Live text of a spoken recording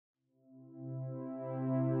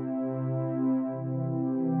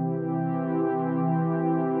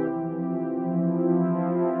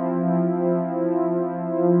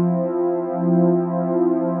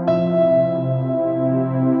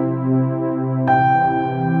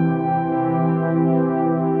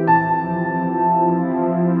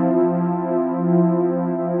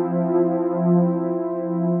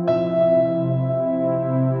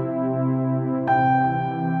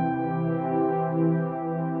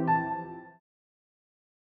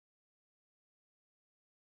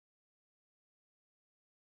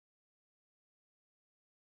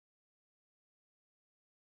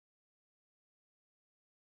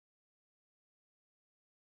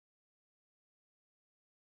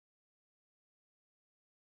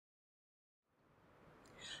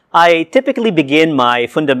I typically begin my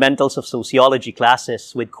fundamentals of sociology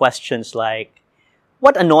classes with questions like,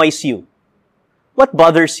 what annoys you? What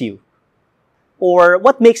bothers you? Or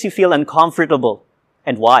what makes you feel uncomfortable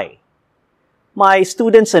and why? My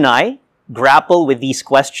students and I grapple with these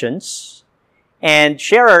questions and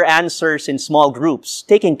share our answers in small groups,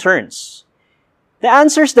 taking turns. The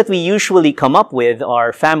answers that we usually come up with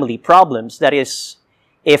are family problems, that is,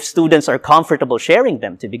 if students are comfortable sharing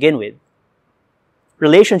them to begin with,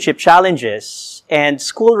 relationship challenges, and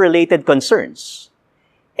school-related concerns.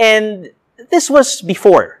 And this was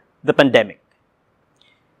before the pandemic.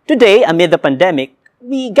 Today, amid the pandemic,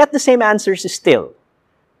 we get the same answers still.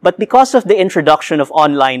 But because of the introduction of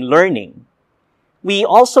online learning, we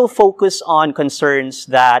also focus on concerns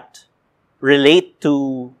that relate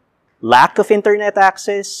to lack of internet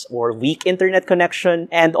access or weak internet connection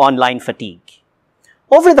and online fatigue.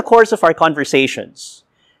 Over the course of our conversations,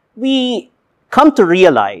 we come to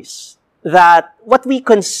realize that what we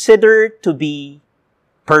consider to be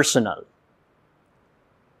personal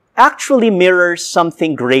actually mirrors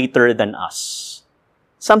something greater than us,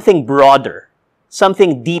 something broader,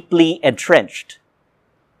 something deeply entrenched,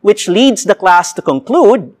 which leads the class to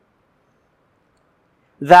conclude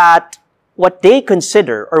that what they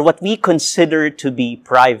consider or what we consider to be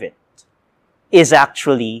private is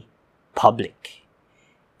actually public.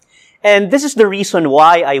 And this is the reason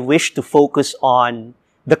why I wish to focus on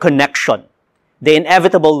the connection, the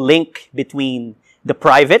inevitable link between the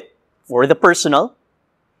private or the personal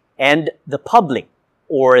and the public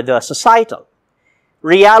or the societal.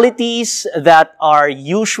 Realities that are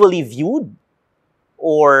usually viewed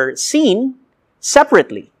or seen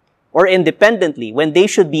separately or independently when they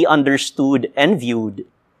should be understood and viewed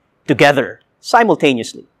together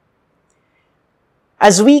simultaneously.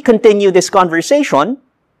 As we continue this conversation,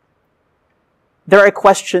 there are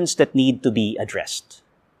questions that need to be addressed.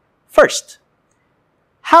 First,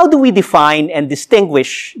 how do we define and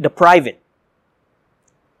distinguish the private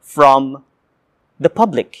from the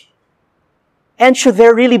public? And should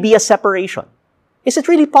there really be a separation? Is it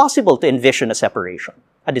really possible to envision a separation,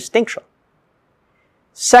 a distinction?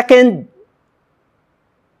 Second,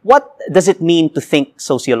 what does it mean to think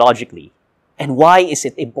sociologically? And why is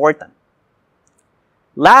it important?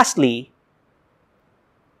 Lastly,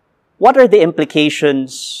 what are the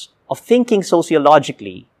implications of thinking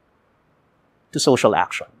sociologically to social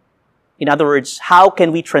action? In other words, how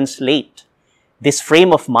can we translate this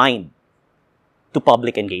frame of mind to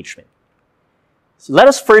public engagement? So let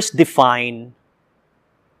us first define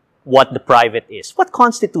what the private is. What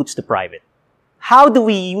constitutes the private? How do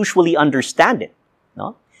we usually understand it?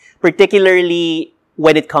 No? Particularly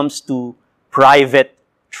when it comes to private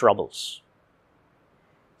troubles.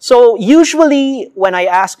 So usually when I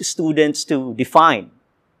ask students to define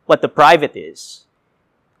what the private is,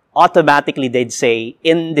 automatically they'd say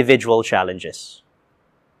individual challenges,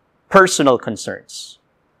 personal concerns,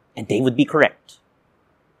 and they would be correct.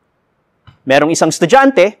 Merong isang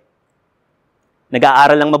estudyante,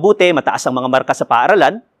 nag-aaral ng mabuti, mataas ang mga marka sa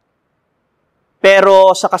paaralan,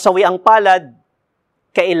 pero sa kasawiang palad,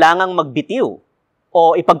 kailangang magbitiw o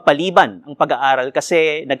ipagpaliban ang pag-aaral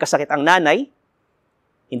kasi nagkasakit ang nanay,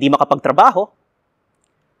 hindi makapagtrabaho,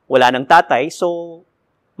 wala ng tatay, so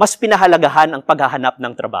mas pinahalagahan ang paghahanap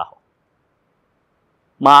ng trabaho.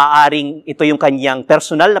 Maaaring ito yung kanyang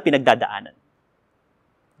personal na pinagdadaanan.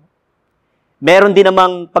 Meron din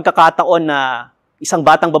namang pagkakataon na isang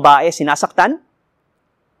batang babae sinasaktan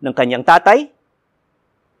ng kanyang tatay,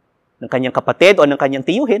 ng kanyang kapatid o ng kanyang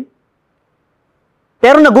tiyuhin,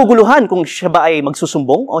 pero naguguluhan kung siya ba ay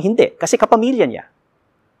magsusumbong o hindi kasi kapamilya niya.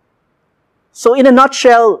 So in a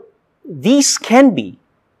nutshell, these can be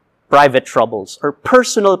private troubles or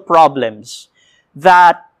personal problems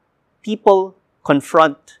that people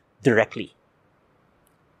confront directly.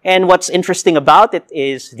 And what's interesting about it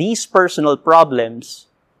is these personal problems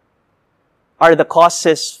are the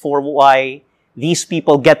causes for why these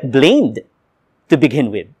people get blamed to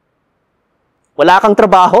begin with. Wala kang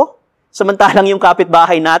trabaho, samantalang yung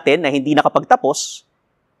kapitbahay natin na hindi nakapagtapos,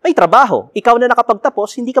 may trabaho. Ikaw na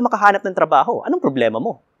nakapagtapos, hindi ka makahanap ng trabaho. Anong problema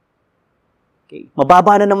mo? Okay.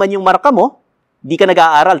 Mababa na naman yung marka mo, di ka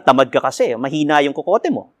nag-aaral, tamad ka kasi, mahina yung kokote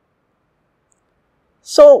mo.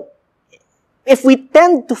 So, if we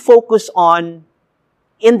tend to focus on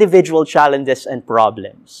individual challenges and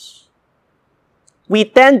problems, we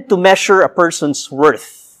tend to measure a person's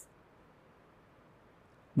worth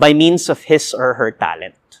by means of his or her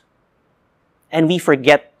talent. And we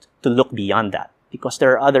forget to look beyond that because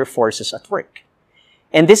there are other forces at work.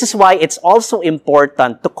 And this is why it's also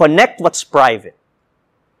important to connect what's private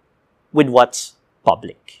with what's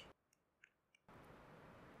public.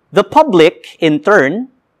 The public, in turn,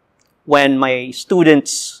 when my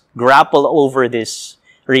students grapple over this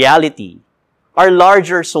reality, are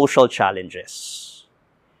larger social challenges,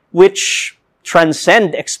 which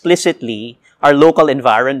transcend explicitly our local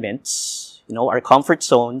environments, our comfort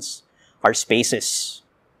zones, our spaces,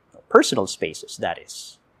 personal spaces, that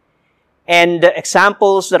is. And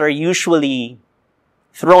examples that are usually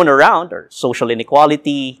thrown around are social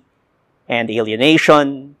inequality and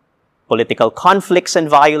alienation, political conflicts and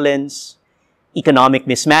violence, economic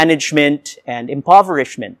mismanagement and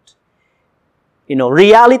impoverishment.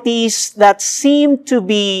 Realities that seem to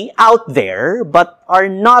be out there but are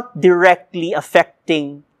not directly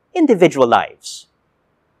affecting individual lives,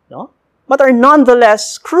 but are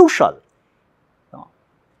nonetheless crucial.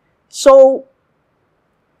 So,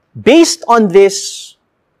 based on these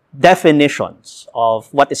definitions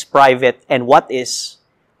of what is private and what is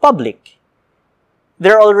public,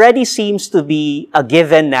 there already seems to be a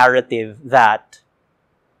given narrative that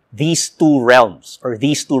these two realms or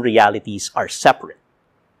these two realities are separate.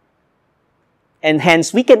 And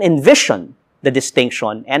hence, we can envision the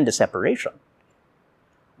distinction and the separation.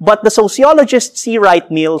 But the sociologist C. Wright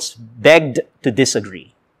Mills begged to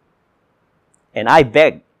disagree. And I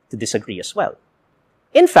beg to disagree as well.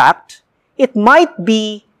 In fact, it might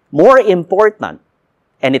be more important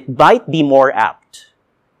and it might be more apt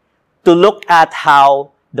to look at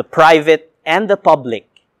how the private and the public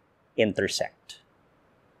intersect.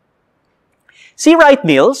 C. Wright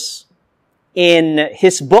Mills, in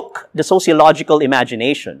his book, The Sociological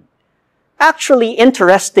Imagination, actually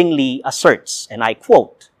interestingly asserts, and I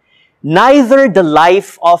quote, "Neither the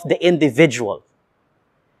life of the individual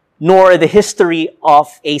nor the history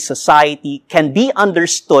of a society can be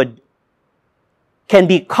understood, can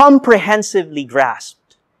be comprehensively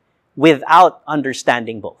grasped without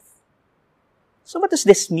understanding both." So what does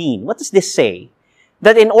this mean? What does this say?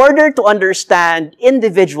 That in order to understand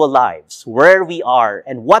individual lives, where we are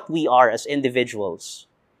and what we are as individuals,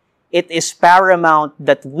 it is paramount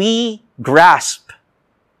that we grasp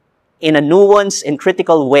in a nuanced and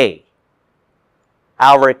critical way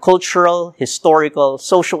our cultural, historical,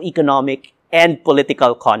 socio-economic, and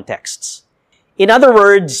political contexts. In other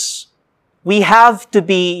words, we have to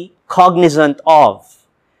be cognizant of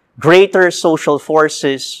greater social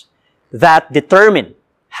forces that determine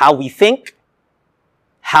how we think,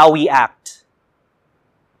 how we act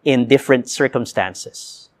in different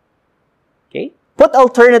circumstances. Okay? Put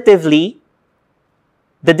alternatively,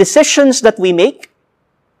 the decisions that we make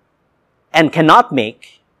and cannot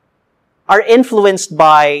make are influenced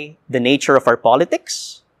by the nature of our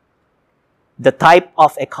politics, the type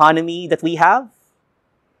of economy that we have,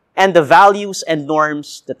 and the values and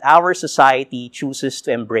norms that our society chooses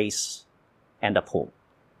to embrace and uphold.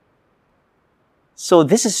 So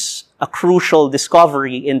this is a crucial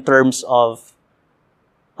discovery in terms of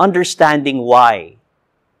understanding why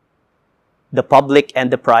the public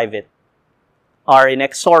and the private are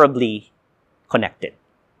inexorably connected.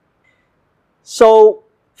 So,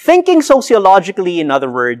 thinking sociologically, in other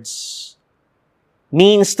words,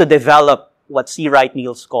 means to develop what C. Wright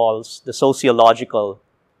Mills calls the sociological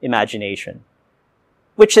imagination,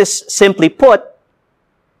 which is, simply put,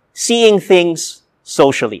 seeing things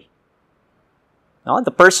socially. Now,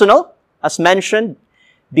 the personal, as mentioned,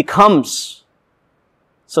 becomes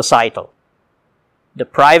societal. The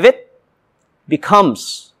private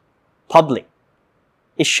becomes public,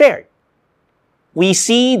 is shared. We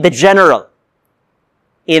see the general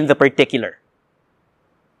in the particular.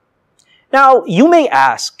 Now, you may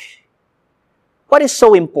ask, what is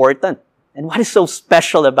so important and what is so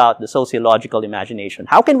special about the sociological imagination?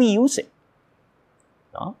 How can we use it?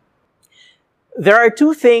 No? There are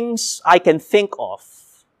two things I can think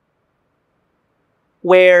of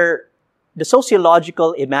where the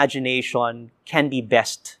sociological imagination can be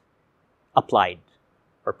best applied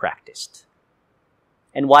or practiced,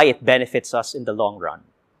 and why it benefits us in the long run.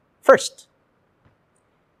 First,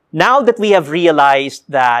 now that we have realized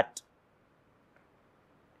that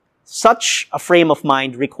such a frame of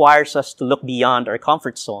mind requires us to look beyond our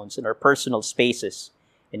comfort zones and our personal spaces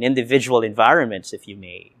and individual environments, if you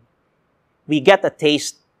may, we get a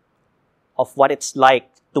taste of what it's like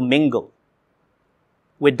to mingle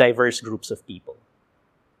with diverse groups of people.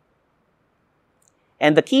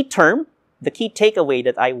 And the key term, the key takeaway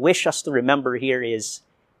that I wish us to remember here is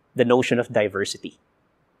the notion of diversity.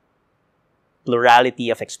 Plurality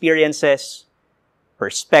of experiences,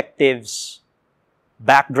 perspectives,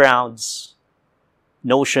 backgrounds,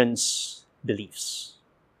 notions, beliefs.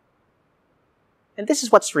 And this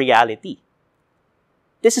is what's reality.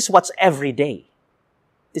 This is what's everyday.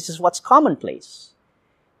 This is what's commonplace.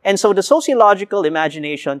 And so the sociological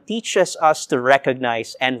imagination teaches us to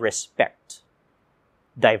recognize and respect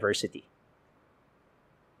diversity.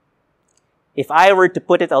 If I were to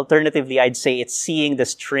put it alternatively, I'd say it's seeing the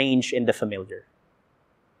strange in the familiar.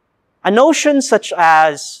 A notion such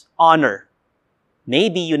as honor may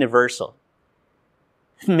be universal,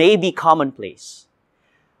 may be commonplace,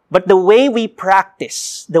 but the way we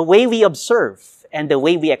practice, the way we observe, and the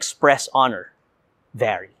way we express honor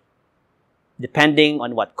vary, depending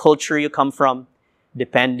on what culture you come from,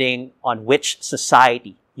 depending on which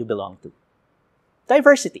society you belong to.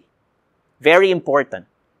 Diversity, very important,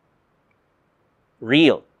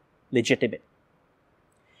 real, legitimate.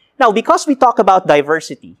 Now, because we talk about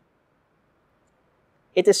diversity,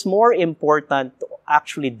 it is more important to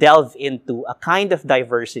actually delve into a kind of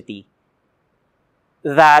diversity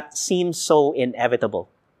that seems so inevitable.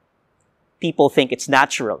 People think it's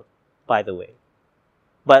natural, by the way.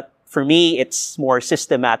 But for me, it's more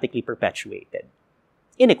systematically perpetuated.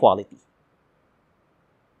 Inequality.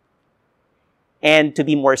 And to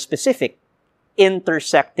be more specific,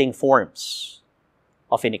 intersecting forms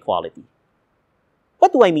of inequality.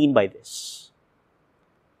 What do I mean by this?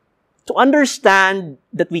 To understand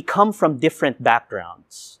that we come from different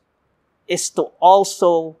backgrounds is to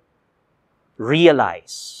also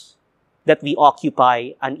realize that we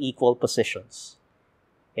occupy unequal positions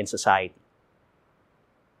in society.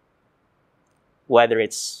 Whether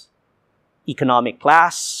it's economic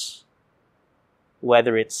class,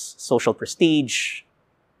 whether it's social prestige,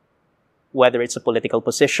 whether it's a political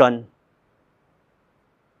position,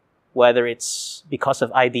 whether it's because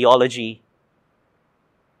of ideology,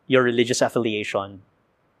 your religious affiliation,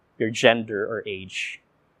 your gender or age,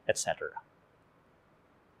 etc.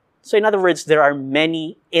 So in other words, there are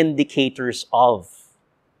many indicators of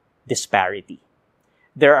disparity.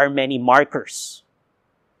 There are many markers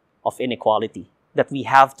of inequality that we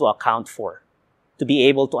have to account for to be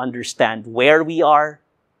able to understand where we are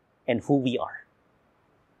and who we are.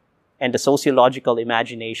 And the sociological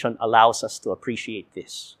imagination allows us to appreciate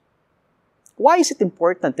this. Why is it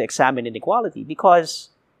important to examine inequality? Because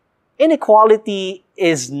inequality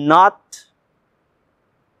is not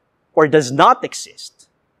or does not exist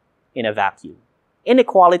in a vacuum.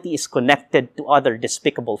 Inequality is connected to other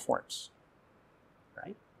despicable forms.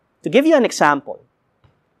 Right? To give you an example,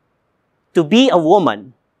 to be a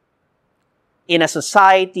woman in a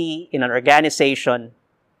society, in an organization,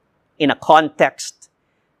 in a context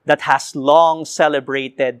that has long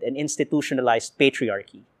celebrated and institutionalized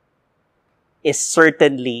patriarchy is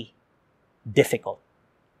certainly difficult.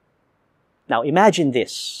 Now imagine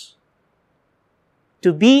this.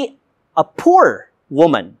 To be a poor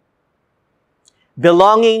woman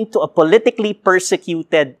belonging to a politically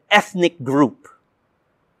persecuted ethnic group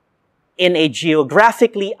in a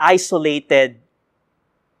geographically isolated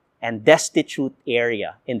and destitute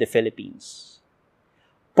area in the Philippines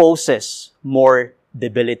poses more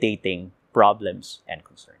debilitating problems and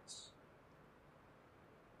concerns.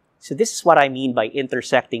 So this is what I mean by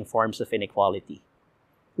intersecting forms of inequality,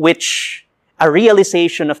 which a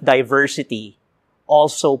realization of diversity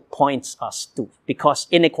also points us to, because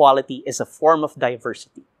inequality is a form of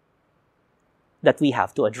diversity that we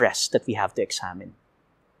have to address, that we have to examine,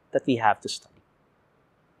 that we have to study.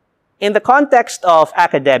 In the context of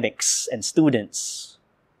academics and students,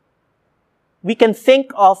 we can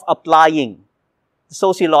think of applying the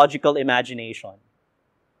sociological imagination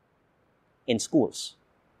in schools,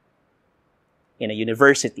 in a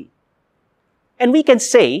university. And we can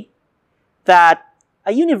say that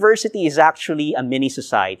a university is actually a mini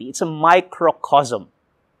society. It's a microcosm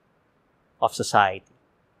of society.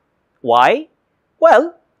 Why?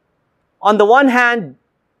 Well, on the one hand,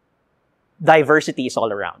 diversity is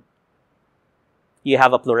all around. You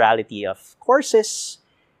have a plurality of courses.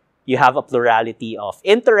 You have a plurality of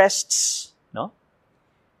interests. No?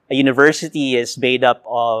 A university is made up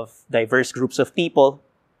of diverse groups of people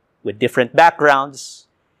with different backgrounds,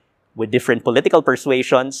 with different political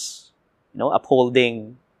persuasions,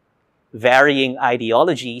 upholding varying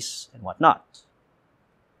ideologies and whatnot.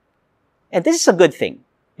 And this is a good thing,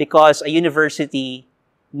 because a university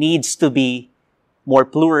needs to be more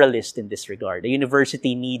pluralist in this regard. A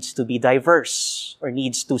university needs to be diverse, or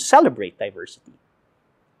needs to celebrate diversity.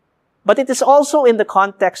 But it is also in the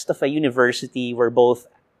context of a university where both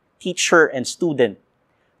teacher and student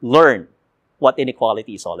learn what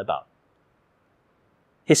inequality is all about.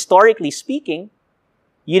 Historically speaking,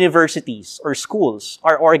 universities or schools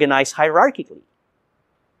are organized hierarchically.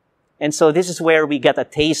 And so this is where we get a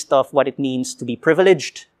taste of what it means to be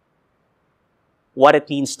privileged, what it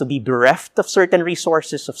means to be bereft of certain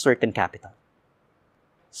resources, of certain capital.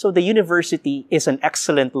 So the university is an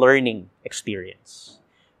excellent learning experience.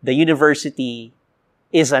 The university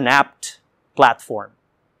is an apt platform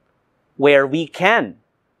where we can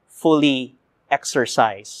fully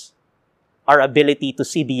exercise our ability to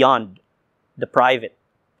see beyond the private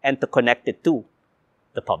and to connect it to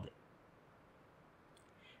the public.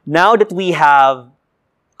 Now that we have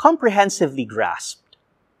comprehensively grasped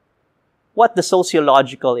what the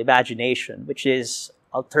sociological imagination, which is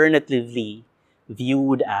alternatively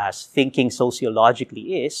viewed as thinking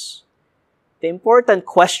sociologically, is, the important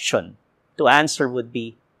question to answer would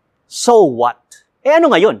be, so what? Ano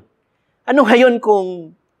ngayon? Ano ngayon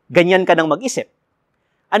kung ganyan ka nang mag-isip?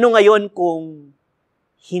 Ano ngayon kung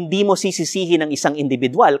hindi mo sisisihin ng isang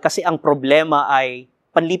individual kasi ang problema ay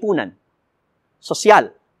panlipunan,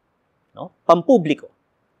 sosyal, no? Pampubliko.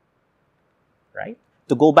 Right?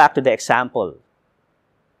 To go back to the example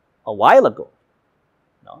a while ago,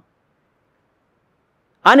 no?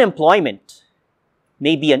 Unemployment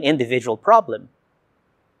may be an individual problem,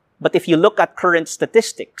 but if you look at current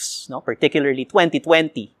statistics, no, particularly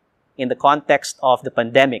 2020, in the context of the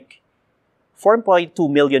pandemic, 4.2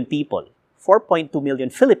 million people, 4.2 million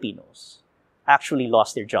Filipinos actually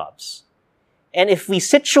lost their jobs. And if we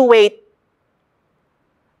situate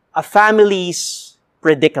a family's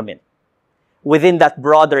predicament within that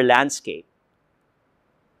broader landscape,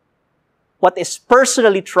 what is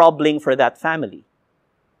personally troubling for that family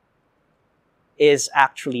is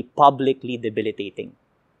actually publicly debilitating.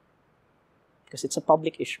 Because it's a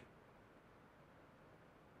public issue.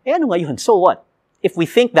 Eh ano ngayon? So what? If we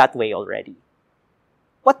think that way already,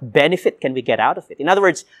 what benefit can we get out of it? In other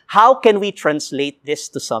words, how can we translate this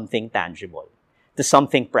to something tangible, to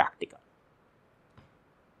something practical?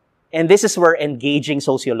 And this is where engaging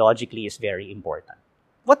sociologically is very important.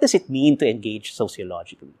 What does it mean to engage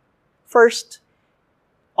sociologically? First,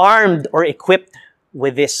 armed or equipped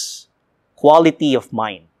with this quality of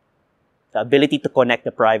mind, the ability to connect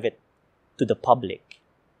the private to the public,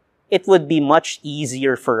 it would be much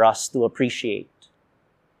easier for us to appreciate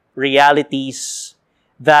realities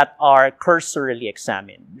that are cursorily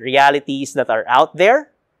examined, realities that are out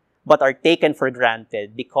there but are taken for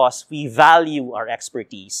granted because we value our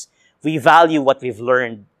expertise, we value what we've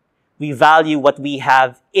learned, we value what we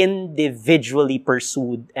have individually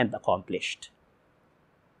pursued and accomplished.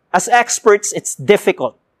 As experts, it's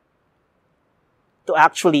difficult to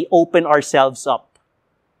actually open ourselves up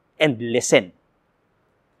and listen.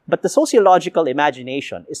 But the sociological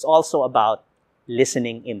imagination is also about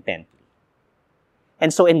listening intently.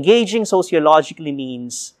 And so engaging sociologically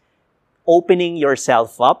means opening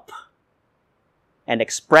yourself up and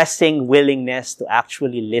expressing willingness to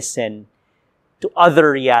actually listen to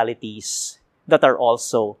other realities that are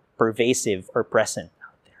also pervasive or present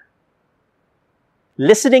out there.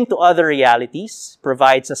 Listening to other realities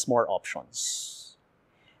provides us more options.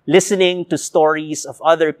 Listening to stories of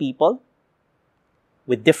other people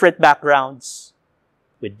with different backgrounds,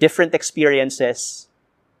 with different experiences,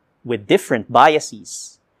 with different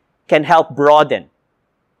biases, can help broaden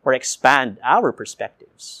or expand our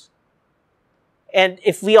perspectives. And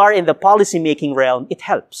if we are in the policymaking realm, it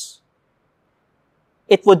helps.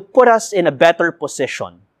 It would put us in a better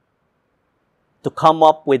position to come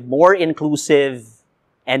up with more inclusive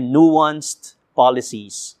and nuanced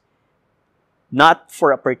policies, not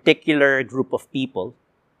for a particular group of people,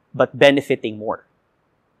 but benefiting more.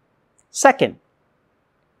 Second,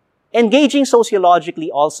 engaging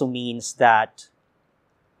sociologically also means that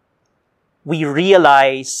we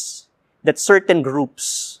realize that certain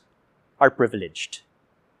groups are privileged.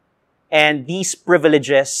 And these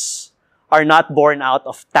privileges are not born out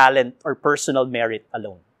of talent or personal merit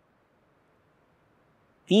alone.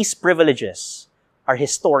 These privileges are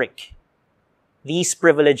historic. These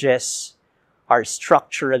privileges are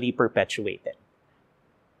structurally perpetuated.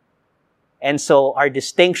 And so our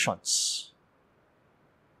distinctions,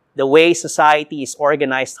 the way society is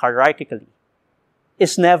organized hierarchically,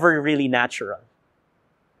 is never really natural,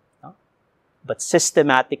 no? But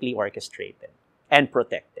systematically orchestrated and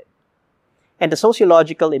protected. And the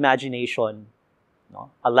sociological imagination, no,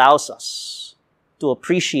 allows us to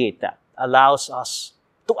appreciate that, allows us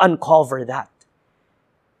to uncover that.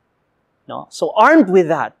 No? So armed with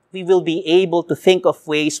that, we will be able to think of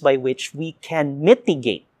ways by which we can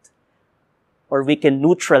mitigate or we can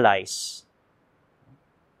neutralize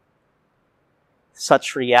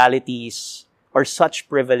such realities or such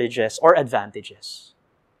privileges or advantages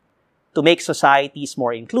to make societies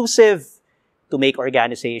more inclusive, to make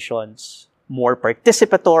organizations more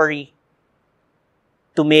participatory,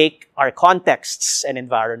 to make our contexts and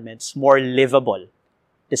environments more livable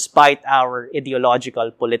despite our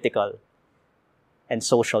ideological, political, and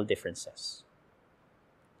social differences.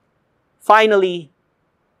 Finally,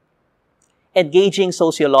 engaging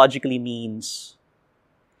sociologically means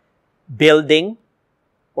building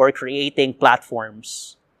or creating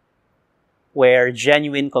platforms where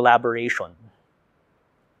genuine collaboration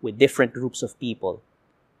with different groups of people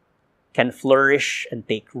can flourish and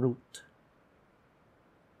take root.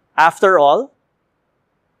 After all,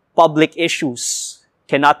 public issues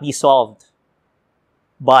cannot be solved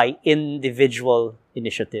by individual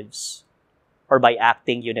initiatives or by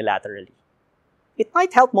acting unilaterally. It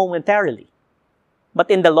might help momentarily, but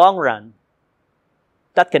in the long run,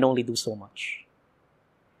 that can only do so much.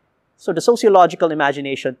 So the sociological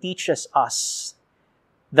imagination teaches us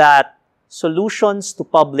that solutions to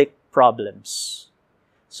public problems,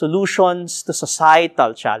 solutions to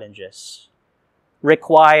societal challenges,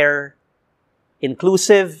 require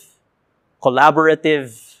inclusive,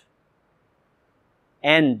 collaborative,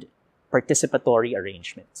 and participatory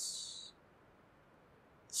arrangements.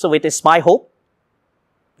 So it is my hope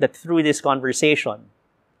that through this conversation,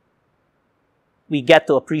 we get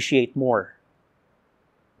to appreciate more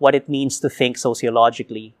what it means to think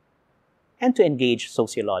sociologically and to engage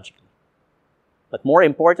sociologically. But more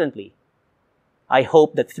importantly, I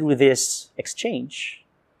hope that through this exchange,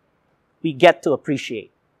 we get to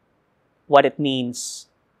appreciate what it means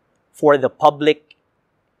for the public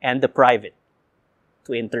and the private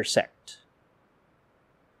to intersect.